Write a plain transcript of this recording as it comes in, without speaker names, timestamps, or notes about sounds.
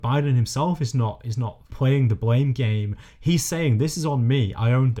Biden himself is not playing the blame game. He's saying, this is on me.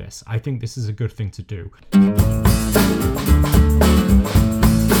 I own this. I think this is a good thing to do.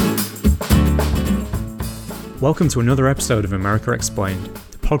 Welcome to another episode of America Explained,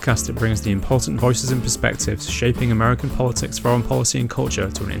 the podcast that brings the important voices and perspectives shaping American politics, foreign policy and culture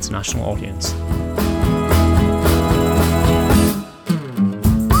to an international audience.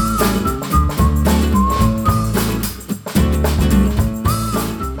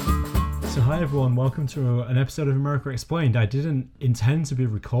 Everyone, welcome to an episode of America Explained. I didn't intend to be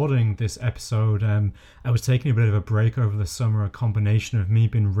recording this episode. I was taking a bit of a break over the summer, a combination of me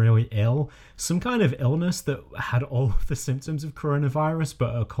being really ill, some kind of illness that had all of the symptoms of coronavirus,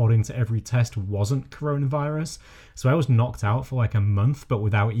 but according to every test wasn't coronavirus. So I was knocked out for like a month, but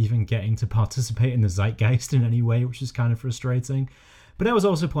without even getting to participate in the zeitgeist in any way, which is kind of frustrating. But I was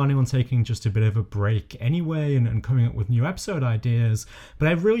also planning on taking just a bit of a break anyway and coming up with new episode ideas. But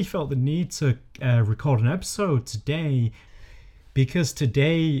I really felt the need to record an episode today because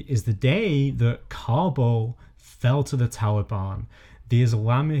today is the day that Kabul fell to the Taliban. The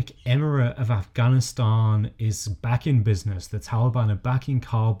Islamic Emirate of Afghanistan is back in business. The Taliban are back in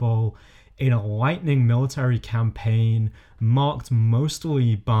Kabul in a lightning military campaign marked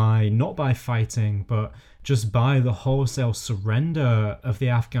mostly by, not by fighting, but just by the wholesale surrender of the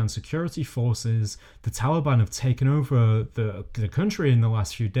Afghan security forces. The Taliban have taken over the country in the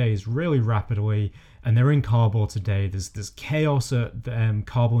last few days really rapidly, and they're in Kabul today. There's chaos at the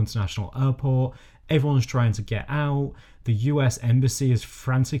Kabul International Airport. Everyone's trying to get out. The US embassy is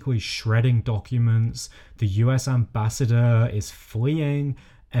frantically shredding documents. The US ambassador is fleeing.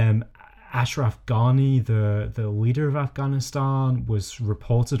 Ashraf Ghani, the leader of Afghanistan, was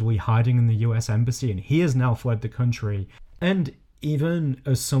reportedly hiding in the US embassy, and he has now fled the country. And even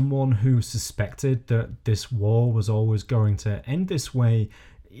as someone who suspected that this war was always going to end this way,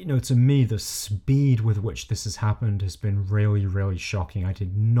 you know, to me, the speed with which this has happened has been really, really shocking. I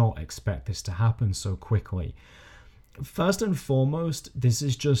did not expect this to happen so quickly. First and foremost, this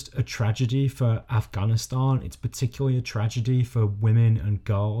is just a tragedy for Afghanistan. It's particularly a tragedy for women and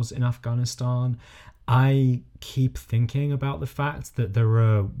girls in Afghanistan. I keep thinking about the fact that there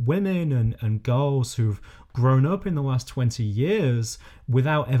are women and girls who've grown up in the last 20 years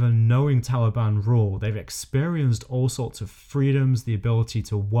without ever knowing Taliban rule. They've experienced all sorts of freedoms, the ability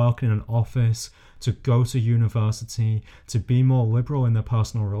to work in an office, to go to university, to be more liberal in their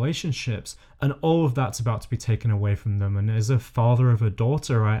personal relationships, and all of that's about to be taken away from them. And as a father of a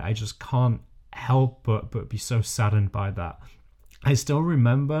daughter, I just can't help but be so saddened by that. I still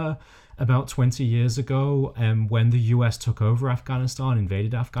remember about 20 years ago when the US took over Afghanistan,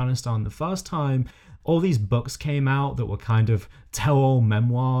 invaded Afghanistan the first time. All these books came out that were kind of tell-all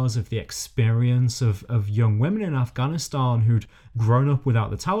memoirs of the experience of young women in Afghanistan who'd grown up without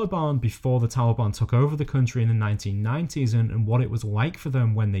the Taliban before the Taliban took over the country in the 1990s and what it was like for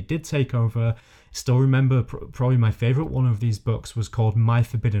them when they did take over. Still remember, probably my favorite one of these books was called My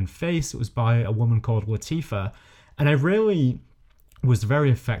Forbidden Face. It was by a woman called Latifa. And I really was very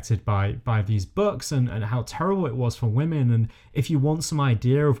affected by these books and how terrible it was for women. And if you want some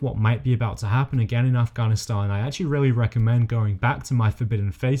idea of what might be about to happen again in Afghanistan, I actually really recommend going back to My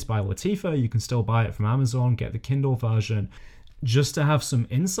Forbidden Face by Latifa. You can still buy it from Amazon, get the Kindle version, just to have some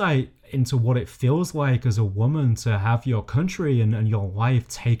insight into what it feels like as a woman to have your country and your life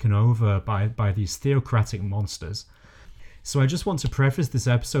taken over by these theocratic monsters. So I just want to preface this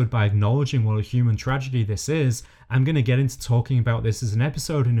episode by acknowledging what a human tragedy this is. I'm going to get into talking about this as an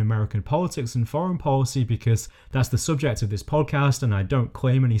episode in American politics and foreign policy because that's the subject of this podcast, and I don't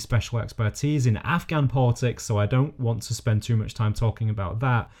claim any special expertise in Afghan politics, so I don't want to spend too much time talking about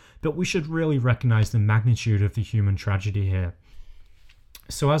that. But we should really recognize the magnitude of the human tragedy here.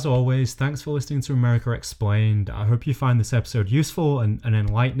 So as always, thanks for listening to America Explained. I hope you find this episode useful and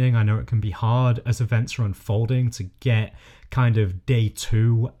enlightening. I know it can be hard as events are unfolding to get kind of day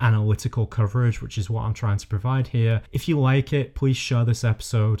 2 analytical coverage, which is what I'm trying to provide here. If you like it, please share this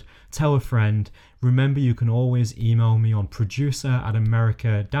episode, tell a friend. Remember, you can always email me on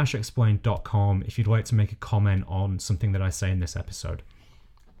producer@america-explained.com if you'd like to make a comment on something that I say in this episode.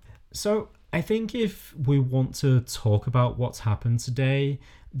 So I think if we want to talk about what's happened today,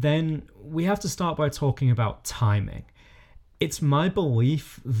 then we have to start by talking about timing. It's my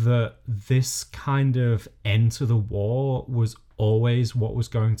belief that this kind of end to the war was always what was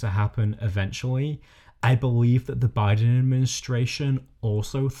going to happen eventually. I believe that the Biden administration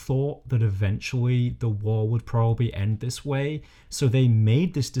also thought that eventually the war would probably end this way. So they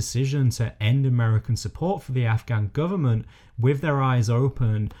made this decision to end American support for the Afghan government with their eyes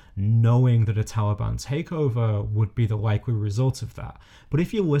open, knowing that a Taliban takeover would be the likely result of that. But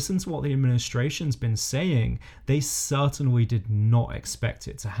if you listen to what the administration's been saying, they certainly did not expect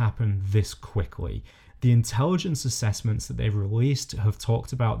it to happen this quickly. The intelligence assessments that they've released have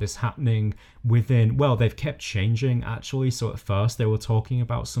talked about this happening within, well, they've kept changing actually. So at first they were talking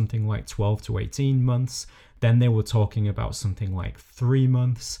about something like 12 to 18 months. Then they were talking about something like 3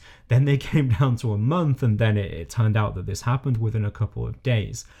 months. Then they came down to a month, and then it turned out that this happened within a couple of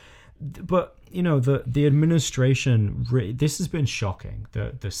days. But, you know, the administration, this has been shocking.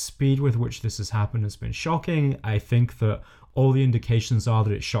 The speed with which this has happened has been shocking. I think that all the indications are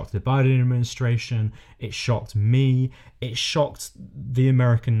that it shocked the Biden administration, it shocked me, it shocked the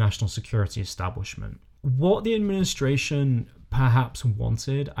American national security establishment. What the administration perhaps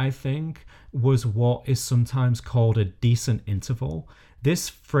wanted, I think, was what is sometimes called a decent interval. This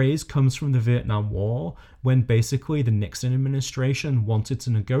phrase comes from the Vietnam War, when basically the Nixon administration wanted to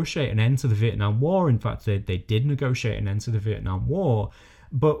negotiate an end to the Vietnam War. In fact, they did negotiate an end to the Vietnam War.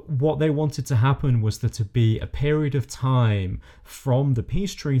 But what they wanted to happen was there to be a period of time from the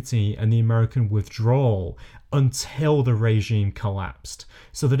peace treaty and the American withdrawal until the regime collapsed,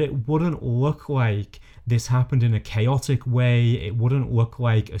 so that it wouldn't look like this happened in a chaotic way. It wouldn't look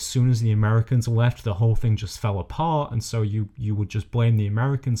like as soon as the Americans left, the whole thing just fell apart, and so you would just blame the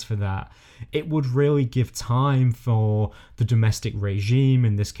Americans for that. It would really give time for the domestic regime,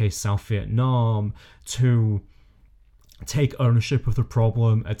 in this case South Vietnam, to take ownership of the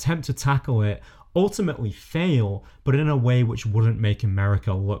problem, attempt to tackle it, ultimately fail, but in a way which wouldn't make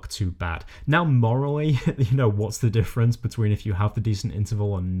America look too bad. Now, morally, you know, what's the difference between if you have the decent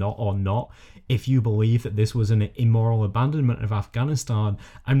interval or not? If you believe that this was an immoral abandonment of Afghanistan,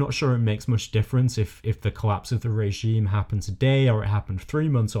 I'm not sure it makes much difference if the collapse of the regime happened today or it happened 3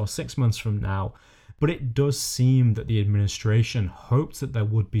 months or 6 months from now. But it does seem that the administration hoped that there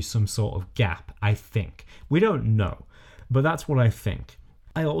would be some sort of gap, I think. We don't know, but that's what I think.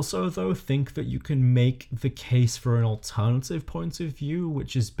 I also, though, think that you can make the case for an alternative point of view,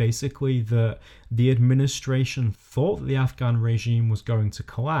 which is basically that the administration thought that the Afghan regime was going to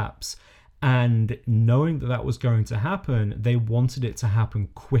collapse, and knowing that that was going to happen, they wanted it to happen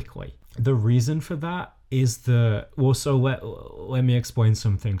quickly. The reason for that is that, well, so let me explain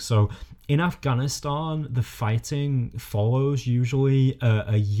something. So in Afghanistan, the fighting follows usually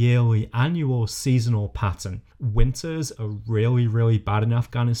a yearly, annual, seasonal pattern. Winters are really, really bad in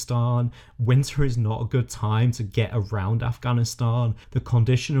Afghanistan. Winter is not a good time to get around Afghanistan. The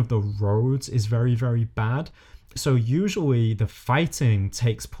condition of the roads is very, very bad. So usually the fighting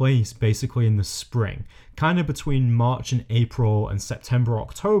takes place basically in the spring. Kind of between March and April, and September,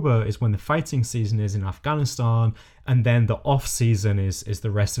 October is when the fighting season is in Afghanistan, and then the off season is the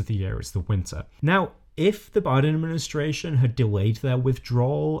rest of the year, it's the winter. Now, if the Biden administration had delayed their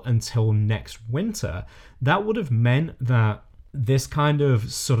withdrawal until next winter, that would have meant that this kind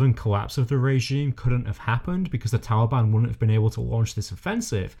of sudden collapse of the regime couldn't have happened because the Taliban wouldn't have been able to launch this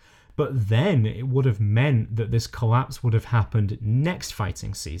offensive. But then it would have meant that this collapse would have happened next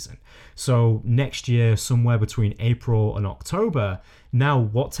fighting season. So next year, somewhere between April and October. Now,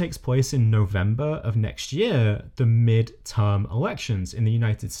 what takes place in November of next year? The mid-term elections in the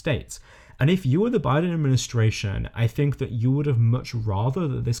United States. And if you were the Biden administration, I think that you would have much rather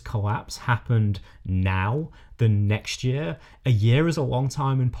that this collapse happened now than next year. A year is a long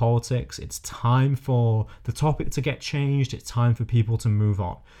time in politics. It's time for the topic to get changed. It's time for people to move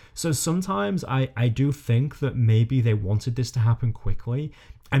on. So sometimes I do think that maybe they wanted this to happen quickly.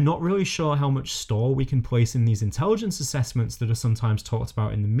 I'm not really sure how much store we can place in these intelligence assessments that are sometimes talked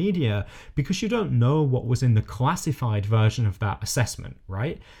about in the media, because you don't know what was in the classified version of that assessment,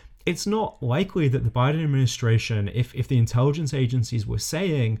 right? It's not likely that the Biden administration, if the intelligence agencies were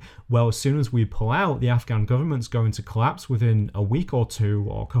saying, well, as soon as we pull out, the Afghan government's going to collapse within a week or two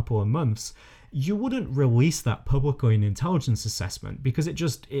or a couple of months, you wouldn't release that publicly in intelligence assessment, because it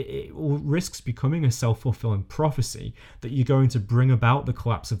risks becoming a self-fulfilling prophecy that you're going to bring about the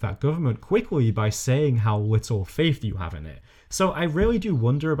collapse of that government quickly by saying how little faith you have in it. So I really do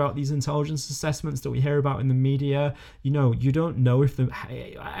wonder about these intelligence assessments that we hear about in the media. You know, you don't know if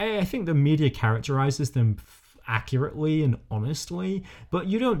I think the media characterizes them accurately and honestly, but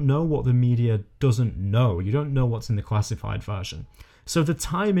you don't know what the media doesn't know. You don't know what's in the classified version. So the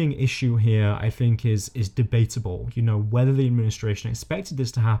timing issue here, I think, is debatable, you know, whether the administration expected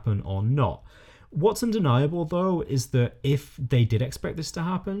this to happen or not. What's undeniable, though, is that if they did expect this to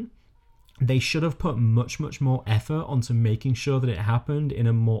happen, They should have put much more effort onto making sure that it happened in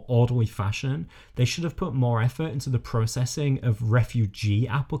a more orderly fashion. They should have put more effort into the processing of refugee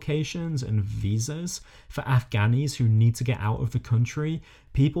applications and visas for Afghanis who need to get out of the country,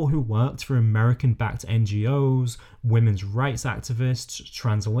 people who worked for American-backed NGOs, women's rights activists,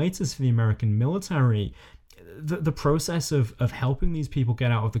 translators for the American military. The process of helping these people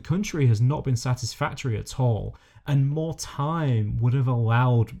get out of the country has not been satisfactory at all. And more time would have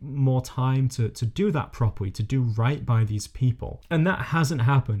allowed more time to do that properly, to do right by these people. And that hasn't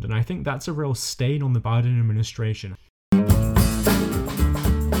happened. And I think that's a real stain on the Biden administration.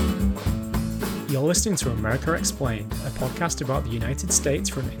 You're listening to America Explained, a podcast about the United States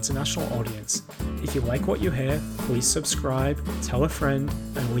for an international audience. If you like what you hear, please subscribe, tell a friend,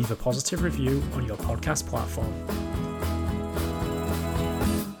 and leave a positive review on your podcast platform.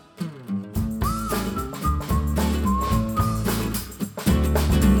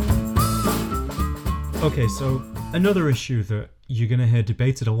 Okay, so another issue that you're going to hear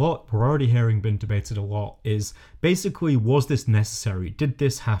debated a lot, we're already hearing been debated a lot, is basically, was this necessary? Did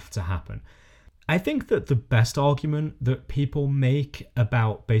this have to happen? I think that the best argument that people make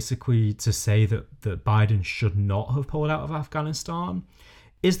about basically to say that Biden should not have pulled out of Afghanistan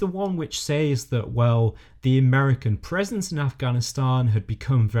is the one which says that, well, the American presence in Afghanistan had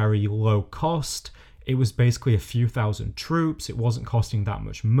become very low cost. It was basically a few thousand troops. It wasn't costing that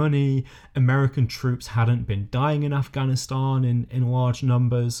much money. American troops hadn't been dying in Afghanistan in large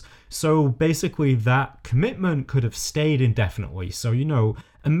numbers. So basically that commitment could have stayed indefinitely. So,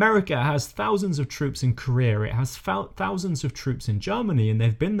 America has thousands of troops in Korea. It has thousands of troops in Germany, and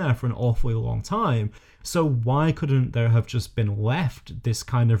they've been there for an awfully long time. So why couldn't there have just been left this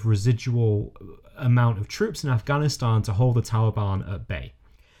kind of residual amount of troops in Afghanistan to hold the Taliban at bay?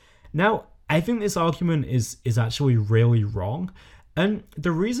 Now, I think this argument is actually really wrong. And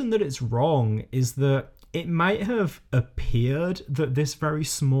the reason that it's wrong is that it might have appeared that this very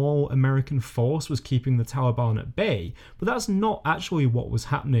small American force was keeping the Taliban at bay, but that's not actually what was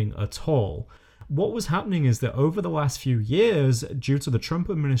happening at all. What was happening is that over the last few years, due to the Trump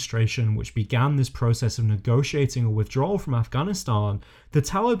administration, which began this process of negotiating a withdrawal from Afghanistan, the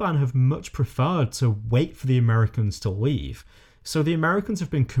Taliban have much preferred to wait for the Americans to leave. So the Americans have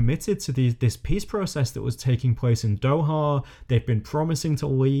been committed to this peace process that was taking place in Doha. They've been promising to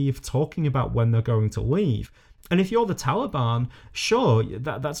leave, talking about when they're going to leave. And if you're the Taliban, sure,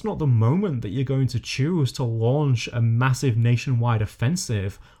 that's not the moment that you're going to choose to launch a massive nationwide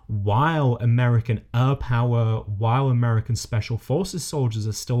offensive while American air power, while American special forces soldiers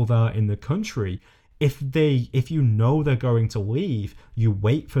are still there in the country. If you know they're going to leave, you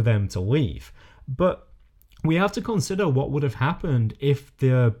wait for them to leave. But we have to consider what would have happened if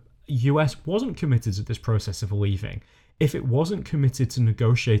the US wasn't committed to this process of leaving, if it wasn't committed to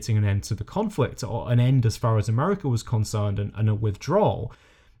negotiating an end to the conflict, or an end as far as America was concerned, and a withdrawal.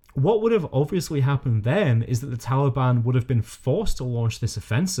 What would have obviously happened then is that the Taliban would have been forced to launch this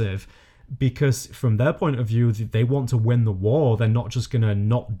offensive, because from their point of view, they want to win the war. They're not just going to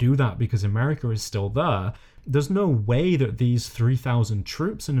not do that because America is still there. There's no way that these 3,000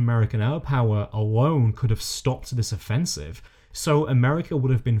 troops in American air power alone could have stopped this offensive. So America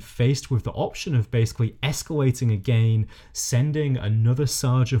would have been faced with the option of basically escalating again, sending another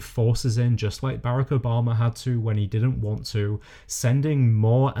surge of forces in, just like Barack Obama had to when he didn't want to, sending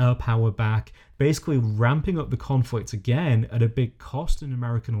more air power back, basically ramping up the conflict again at a big cost in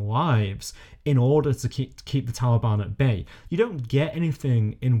American lives in order to keep the Taliban at bay. You don't get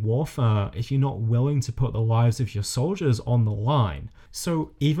anything in warfare if you're not willing to put the lives of your soldiers on the line.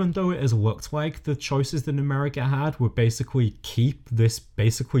 So even though it has looked like the choices that America had were basically keep this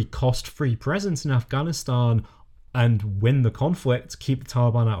basically cost-free presence in Afghanistan and win the conflict, keep the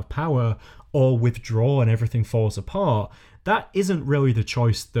Taliban out of power, or withdraw and everything falls apart, that isn't really the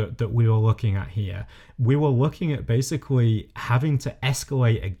choice that we were looking at here. We were looking at basically having to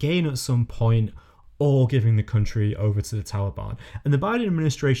escalate again at some point, or giving the country over to the Taliban. And the Biden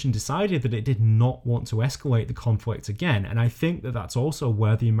administration decided that it did not want to escalate the conflict again. And I think that that's also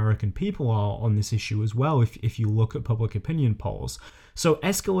where the American people are on this issue as well, if you look at public opinion polls. So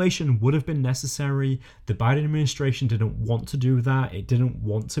escalation would have been necessary. The Biden administration didn't want to do that. It didn't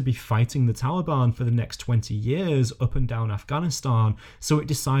want to be fighting the Taliban for the next 20 years up and down Afghanistan. So it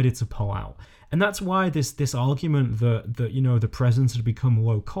decided to pull out. And that's why this argument that the presence had become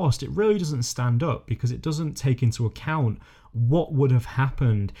low cost, it really doesn't stand up, because it doesn't take into account what would have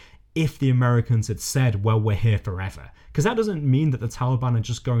happened if the Americans had said, well, we're here forever. because that doesn't mean that the Taliban are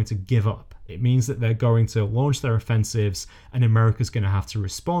just going to give up. It means that they're going to launch their offensives and America's going to have to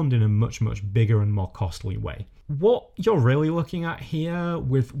respond in a much, much bigger and more costly way. What you're really looking at here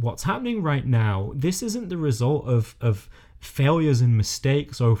with what's happening right now, this isn't the result of failures and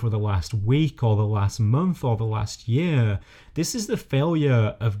mistakes over the last week or the last month or the last year. This is the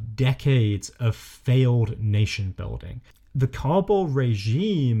failure of decades of failed nation building. The Kabul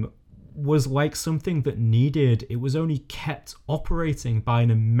regime was like something that it was only kept operating by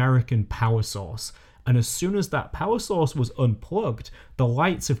an American power source. And as soon as that power source was unplugged, the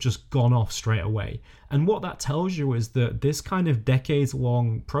lights have just gone off straight away. And what that tells you is that this kind of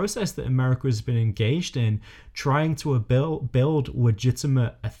decades-long process that America has been engaged in, trying to build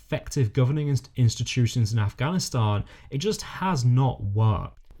legitimate, effective governing institutions in Afghanistan, it just has not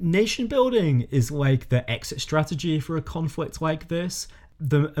worked. Nation building is like the exit strategy for a conflict like this.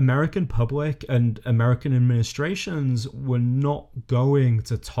 The American public and American administrations were not going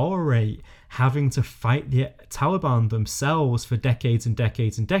to tolerate having to fight the Taliban themselves for decades and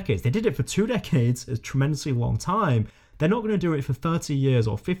decades and decades. They did it for 2 decades, a tremendously long time. They're not going to do it for 30 years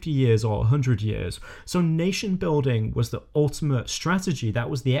or 50 years or 100 years. So nation building was the ultimate strategy. That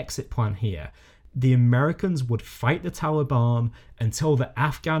was the exit plan here. The Americans would fight the Taliban until the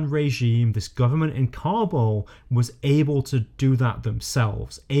Afghan regime, this government in Kabul, was able to do that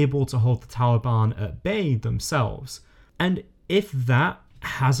themselves, able to hold the Taliban at bay themselves. And if that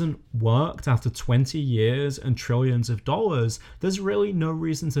hasn't worked after 20 years and trillions of dollars, there's really no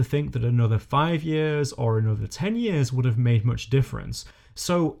reason to think that another 5 years or another 10 years would have made much difference.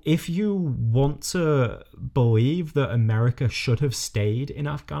 So if you want to believe that America should have stayed in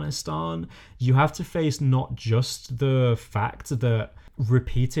Afghanistan, you have to face not just the fact that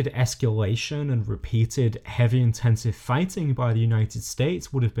repeated escalation and repeated heavy intensive fighting by the United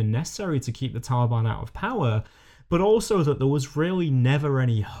States would have been necessary to keep the Taliban out of power, but also that there was really never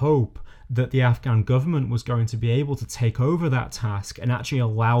any hope that the Afghan government was going to be able to take over that task and actually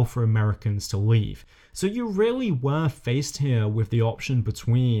allow for Americans to leave. So you really were faced here with the option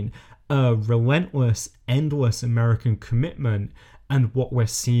between a relentless, endless American commitment and what we're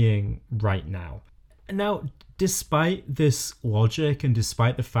seeing right now. Now, despite this logic and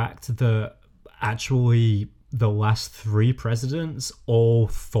despite the fact that actually the last 3 presidents all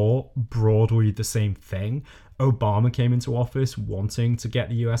thought broadly the same thing, Obama came into office wanting to get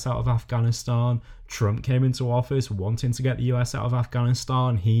the US out of Afghanistan. Trump came into office wanting to get the US out of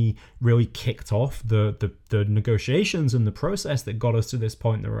Afghanistan. He really kicked off the negotiations and the process that got us to this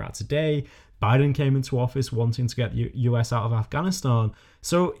point that we're at today. Biden came into office wanting to get the US out of Afghanistan.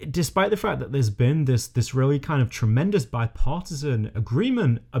 So despite the fact that there's been this really kind of tremendous bipartisan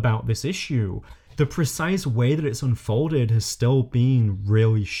agreement about this issue, the precise way that it's unfolded has still been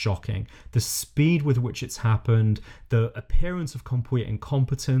really shocking. The speed with which it's happened, the appearance of complete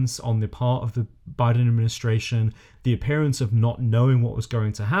incompetence on the part of the Biden administration, the appearance of not knowing what was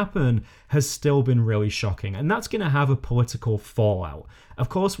going to happen has still been really shocking. And that's going to have a political fallout. Of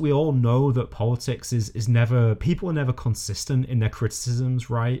course, we all know that politics is never, people are never consistent in their criticisms,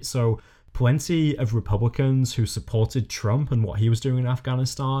 right? So plenty of Republicans who supported Trump and what he was doing in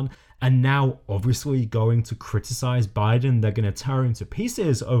Afghanistan and now obviously going to criticize Biden. They're going to tear him to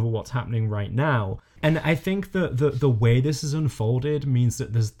pieces over what's happening right now. And I think that the way this is unfolded means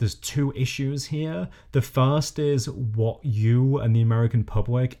that there's 2 issues here. The first is what you and the American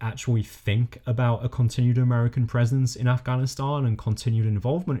public actually think about a continued American presence in Afghanistan and continued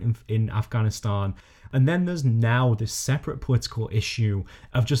involvement in Afghanistan. And then there's now this separate political issue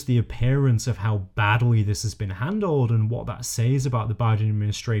of just the appearance of how badly this has been handled and what that says about the Biden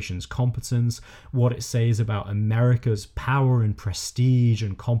administration's competence, what it says about America's power and prestige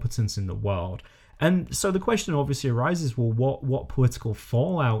and competence in the world. And so the question obviously arises, well, what political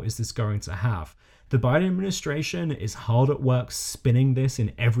fallout is this going to have? The Biden administration is hard at work spinning this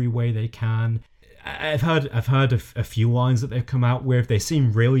in every way they can. I've heard a few lines that they've come out with. They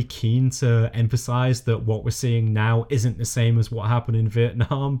seem really keen to emphasize that what we're seeing now isn't the same as what happened in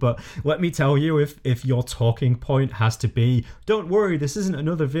Vietnam. But let me tell you, if your talking point has to be, don't worry, this isn't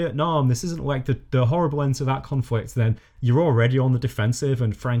another Vietnam, this isn't like the horrible end to that conflict, then you're already on the defensive.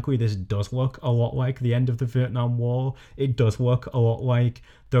 And frankly, this does look a lot like the end of the Vietnam War. It does look a lot like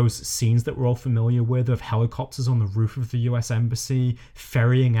those scenes that we're all familiar with of helicopters on the roof of the US Embassy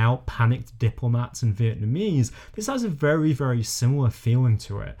ferrying out panicked diplomats and Vietnamese. This has a very, very similar feeling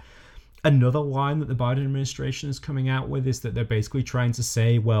to it. Another line that the Biden administration is coming out with is that they're basically trying to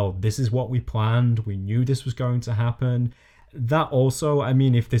say, well, this is what we planned. We knew this was going to happen. That also, I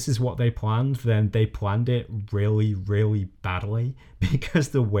mean, if this is what they planned, then they planned it really, really badly, because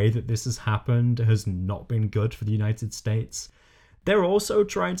the way that this has happened has not been good for the United States. They're also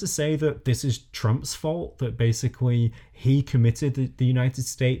trying to say that this is Trump's fault, that basically he committed the United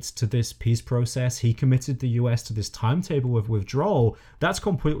States to this peace process. He committed the US to this timetable of withdrawal. That's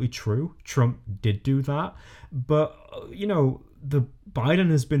completely true. Trump did do that. But, the Biden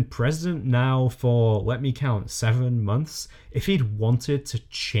has been president now for, let me count, 7 months. If he'd wanted to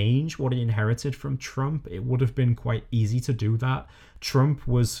change what he inherited from Trump, it would have been quite easy to do that. Trump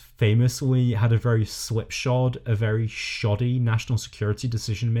was famously had a very slipshod, a very shoddy national security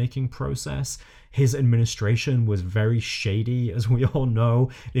decision-making process. His administration was very shady, as we all know.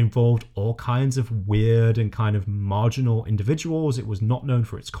 It involved all kinds of weird and kind of marginal individuals. It was not known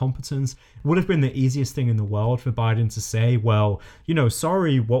for its competence. It would have been the easiest thing in the world for Biden to say, well,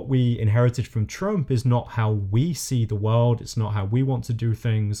 sorry, what we inherited from Trump is not how we see the world. It's not how we want to do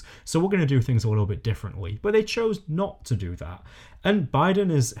things. So we're going to do things a little bit differently. But they chose not to do that. And Biden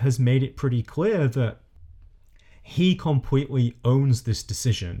has made it pretty clear that he completely owns this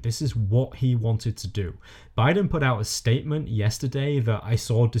decision. This is what he wanted to do. Biden put out a statement yesterday that I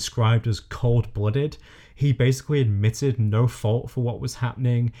saw described as cold-blooded. He basically admitted no fault for what was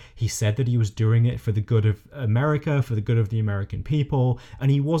happening. He said that he was doing it for the good of America, for the good of the American people, and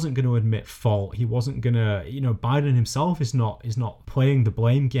he wasn't going to admit fault. He wasn't going to, Biden himself is not playing the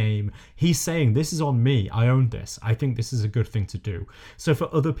blame game. He's saying, this is on me. I own this. I think this is a good thing to do. So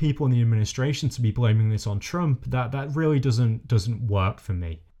for other people in the administration to be blaming this on Trump, that really doesn't work for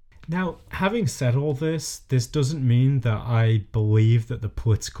me. Now, having said all this doesn't mean that I believe that the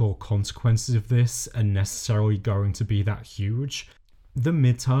political consequences of this are necessarily going to be that huge. The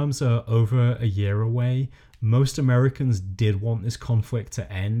midterms are over a year away. Most Americans did want this conflict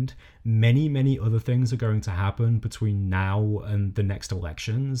to end. Many, many other things are going to happen between now and the next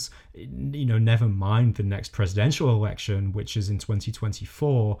elections. Never mind the next presidential election, which is in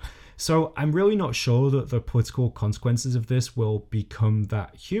 2024. So I'm really not sure that the political consequences of this will become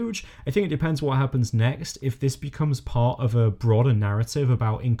that huge. I think it depends what happens next. If this becomes part of a broader narrative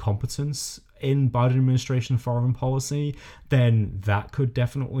about incompetence in Biden administration foreign policy, then that could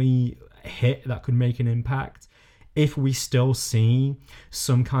definitely that could make an impact. If we still see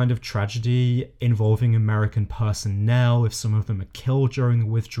some kind of tragedy involving American personnel, if some of them are killed during the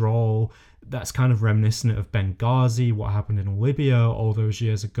withdrawal, that's kind of reminiscent of Benghazi, what happened in Libya all those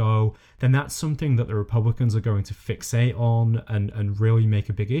years ago, then that's something that the Republicans are going to fixate on and really make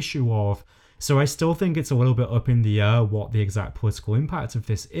a big issue of. So I still think it's a little bit up in the air what the exact political impact of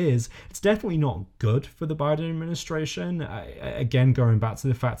this is. It's definitely not good for the Biden administration. Again, going back to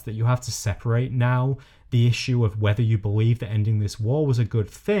the fact that you have to separate now the issue of whether you believe that ending this war was a good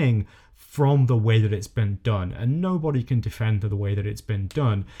thing from the way that it's been done. And nobody can defend the way that it's been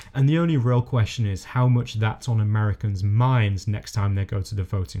done. And the only real question is how much that's on Americans' minds next time they go to the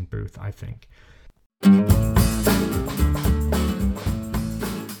voting booth, I think.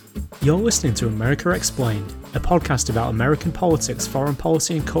 You're listening to America Explained, a podcast about American politics, foreign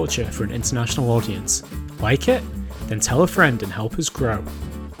policy and culture for an international audience. Like it? Then tell a friend and help us grow.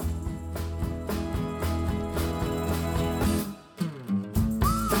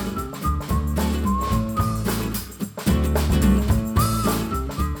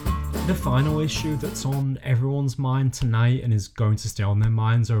 The final issue that's on everyone's mind tonight and is going to stay on their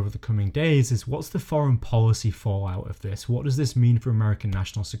minds over the coming days is what's the foreign policy fallout of this? What does this mean for American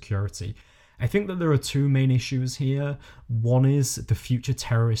national security? I think that there are two main issues here. One is the future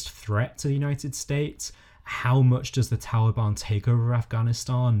terrorist threat to the United States. How much does the Taliban takeover of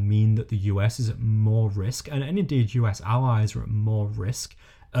Afghanistan mean that the US is at more risk, and indeed US allies are at more risk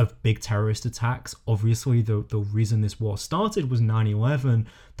of big terrorist attacks? Obviously, the reason this war started was 9/11,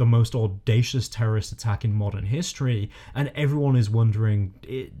 the most audacious terrorist attack in modern history, and everyone is wondering,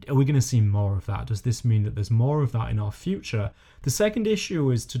 are we going to see more of that? Does this mean that there's more of that in our future? The second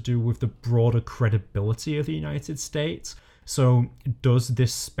issue is to do with the broader credibility of the United States. So does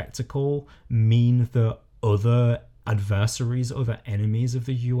this spectacle mean that other adversaries, other enemies of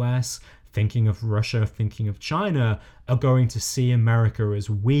the US, thinking of Russia, thinking of China, are going to see America as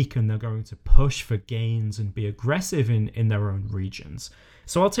weak, and they're going to push for gains and be aggressive in their own regions?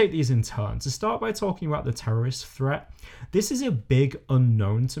 So I'll take these in turn. To start by talking about the terrorist threat, this is a big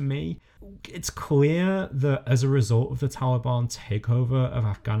unknown to me. It's clear that as a result of the Taliban takeover of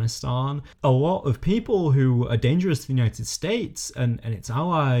Afghanistan, a lot of people who are dangerous to the United States and its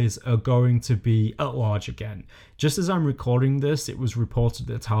allies are going to be at large again. Just as I'm recording this, it was reported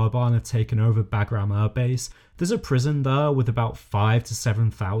that the Taliban have taken over Bagram Air Base. There's a prison there with about 5,000 to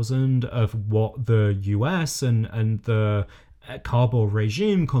 7,000 of what the US and the Kabul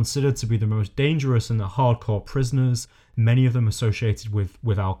regime considered to be the most dangerous and the hardcore prisoners, many of them associated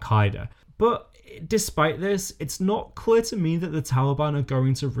with Al-Qaeda. But despite this, it's not clear to me that the Taliban are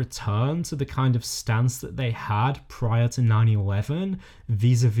going to return to the kind of stance that they had prior to 9/11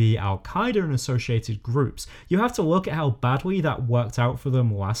 vis-a-vis Al-Qaeda and associated groups. You have to look at how badly that worked out for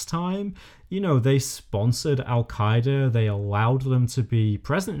them last time. They sponsored Al-Qaeda, they allowed them to be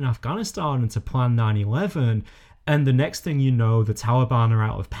present in Afghanistan and to plan 9/11. And the next thing you know, the Taliban are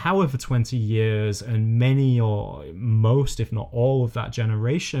out of power for 20 years, and many or most, if not all, of that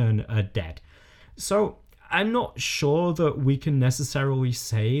generation are dead. So I'm not sure that we can necessarily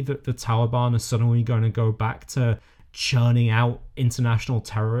say that the Taliban are suddenly going to go back to churning out international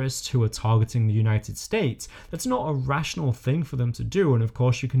terrorists who are targeting the United States. That's not a rational thing for them to do. And of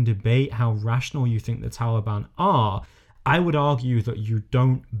course, you can debate how rational you think the Taliban are. I would argue that you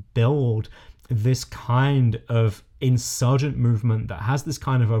don't build this kind of insurgent movement that has this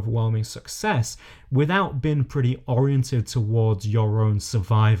kind of overwhelming success without being pretty oriented towards your own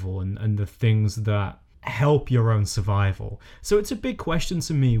survival and the things that help your own survival. So it's a big question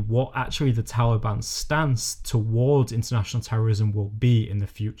to me what actually the Taliban's stance towards international terrorism will be in the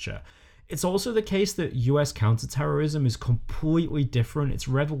future. It's also the case that US counterterrorism is completely different. It's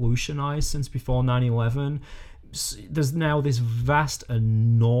revolutionized since before 9/11. There's now this vast,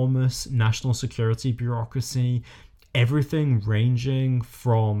 enormous national security bureaucracy, everything ranging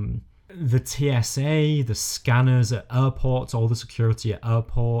from the TSA, the scanners at airports, all the security at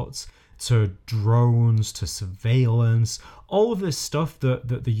airports, to drones, to surveillance, all of this stuff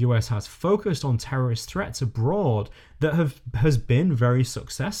that the US has focused on terrorist threats abroad that has been very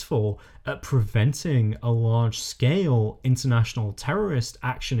successful at preventing a large-scale international terrorist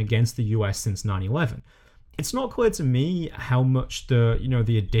action against the US since 9/11. It's not clear to me how much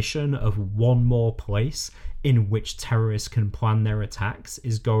the addition of one more place in which terrorists can plan their attacks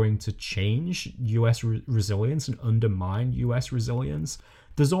is going to change US resilience and undermine US resilience.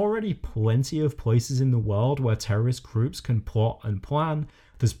 There's already plenty of places in the world where terrorist groups can plot and plan.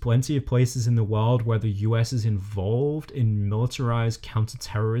 There's plenty of places in the world where the US is involved in militarized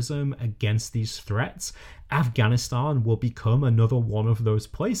counterterrorism against these threats. Afghanistan will become another one of those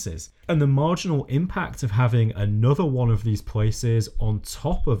places. And the marginal impact of having another one of these places on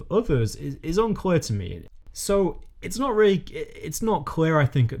top of others is unclear to me. So it's not clear, I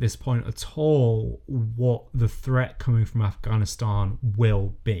think, at this point at all what the threat coming from Afghanistan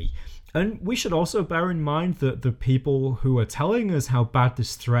will be. And we should also bear in mind that the people who are telling us how bad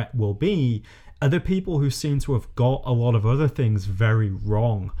this threat will be are the people who seem to have got a lot of other things very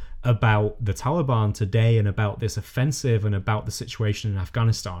wrong about the Taliban today and about this offensive and about the situation in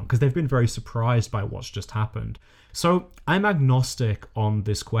Afghanistan, because they've been very surprised by what's just happened. So I'm agnostic on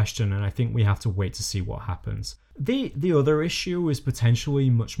this question, and I think we have to wait to see what happens. The other issue is potentially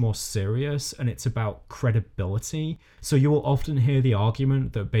much more serious, and it's about credibility. So you will often hear the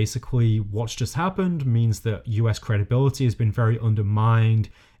argument that basically what's just happened means that US credibility has been very undermined.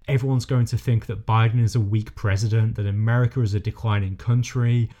 Everyone's going to think that Biden is a weak president, that America is a declining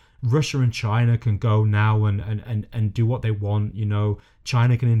country. Russia and China can go now and do what they want.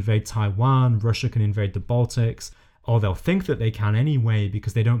 China can invade Taiwan, Russia can invade the Baltics, or they'll think that they can anyway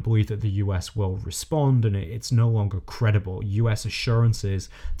because they don't believe that the US will respond, and it's no longer credible. US assurances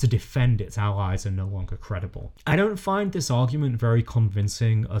to defend its allies are no longer credible. I don't find this argument very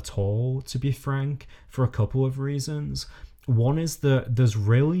convincing at all, to be frank, for a couple of reasons. One is that there's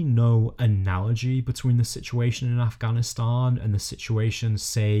really no analogy between the situation in Afghanistan and the situation,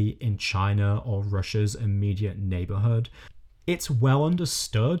 say, in China or Russia's immediate neighborhood. It's well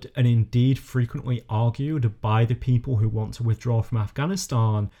understood and indeed frequently argued by the people who want to withdraw from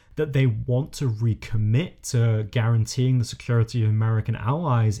Afghanistan that they want to recommit to guaranteeing the security of American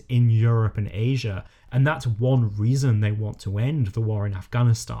allies in Europe and Asia, and that's one reason they want to end the war in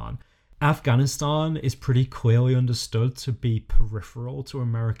Afghanistan. Afghanistan is pretty clearly understood to be peripheral to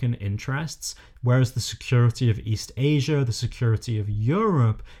American interests, whereas the security of East Asia, the security of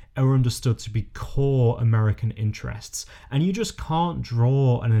Europe, are understood to be core American interests. And you just can't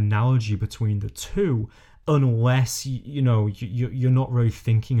draw an analogy between the two unless you're not really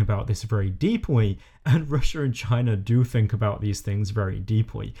thinking about this very deeply. And Russia and China do think about these things very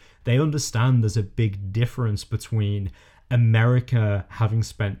deeply. They understand there's a big difference between America having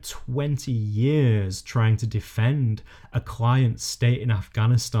spent 20 years trying to defend a client state in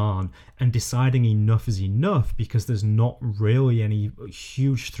Afghanistan and deciding enough is enough because there's not really any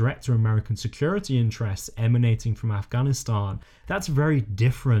huge threat to American security interests emanating from Afghanistan. That's very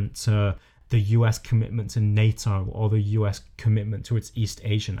different to the US commitment to NATO or the US commitment to its East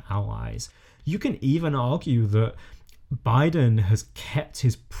Asian allies. You can even argue that Biden has kept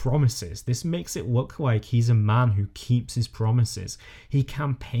his promises. This makes it look like he's a man who keeps his promises. He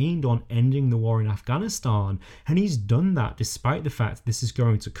campaigned on ending the war in Afghanistan, and he's done that despite the fact this is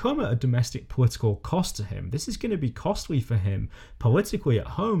going to come at a domestic political cost to him. This is going to be costly for him politically at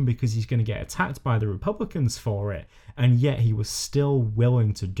home because he's going to get attacked by the Republicans for it, and yet he was still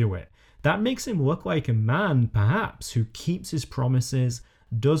willing to do it. That makes him look like a man, perhaps, who keeps his promises,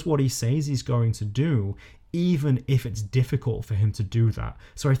 does what he says he's going to do, even if it's difficult for him to do that.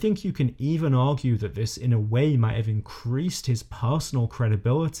 So I think you can even argue that this, in a way, might have increased his personal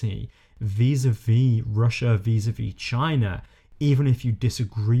credibility vis-a-vis Russia, vis-a-vis China, even if you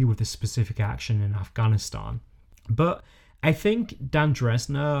disagree with the specific action in Afghanistan. But I think Dan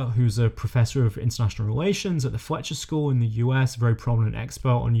Dresner, who's a professor of international relations at the Fletcher School in the US, a very prominent expert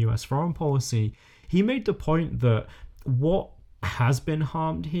on US foreign policy, he made the point that what has been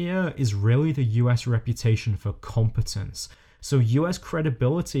harmed here is really the US reputation for competence. So US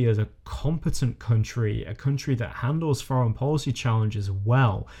credibility as a competent country, a country that handles foreign policy challenges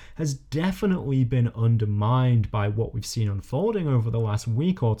well, has definitely been undermined by what we've seen unfolding over the last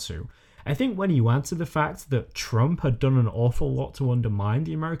week or two. I think when you add to the fact that Trump had done an awful lot to undermine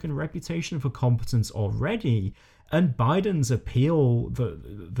the American reputation for competence already, and Biden's appeal,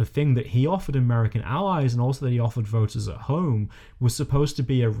 the thing that he offered American allies and also that he offered voters at home, was supposed to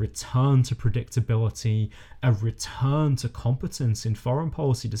be a return to predictability, a return to competence in foreign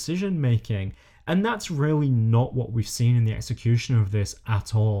policy decision making. And that's really not what we've seen in the execution of this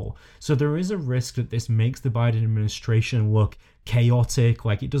at all. So there is a risk that this makes the Biden administration look chaotic,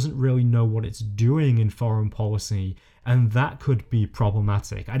 like it doesn't really know what it's doing in foreign policy, and that could be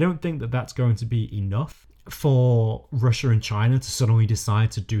problematic. I don't think that that's going to be enough for Russia and China to suddenly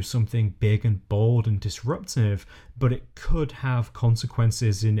decide to do something big and bold and disruptive, but it could have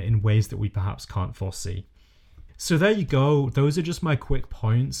consequences in ways that we perhaps can't foresee. So there you go. Those are just my quick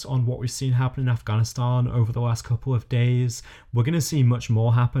points on what we've seen happen in Afghanistan over the last couple of days. We're going to see much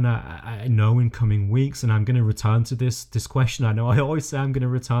more happen, I know, in coming weeks, and I'm going to return to this question. I know I always say I'm going to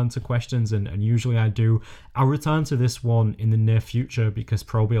return to questions, and usually I do. I'll return to this one in the near future because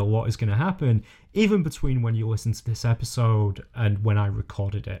probably a lot is going to happen, even between when you listen to this episode and when I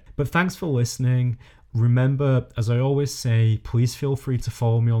recorded it. But thanks for listening. Remember, as I always say, please feel free to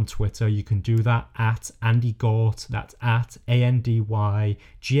follow me on Twitter. You can do that at Andy Gawt, that's at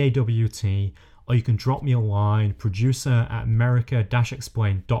ANDYGAWT, or you can drop me a line,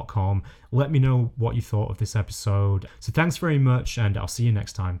 producer@america-explained.com. Let me know what you thought of this episode. So thanks very much, and I'll see you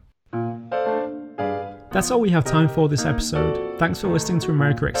next time. That's all we have time for this episode. Thanks for listening to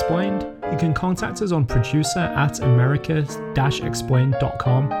America Explained. You can contact us on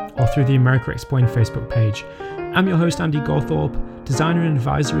producer@america-explained.com or through the America Explained Facebook page. I'm your host, Andy Gawthorpe. Designer and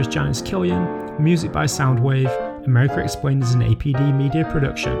advisor is Janice Killian. Music by Soundwave. America Explained is an APD media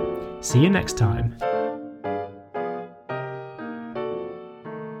production. See you next time.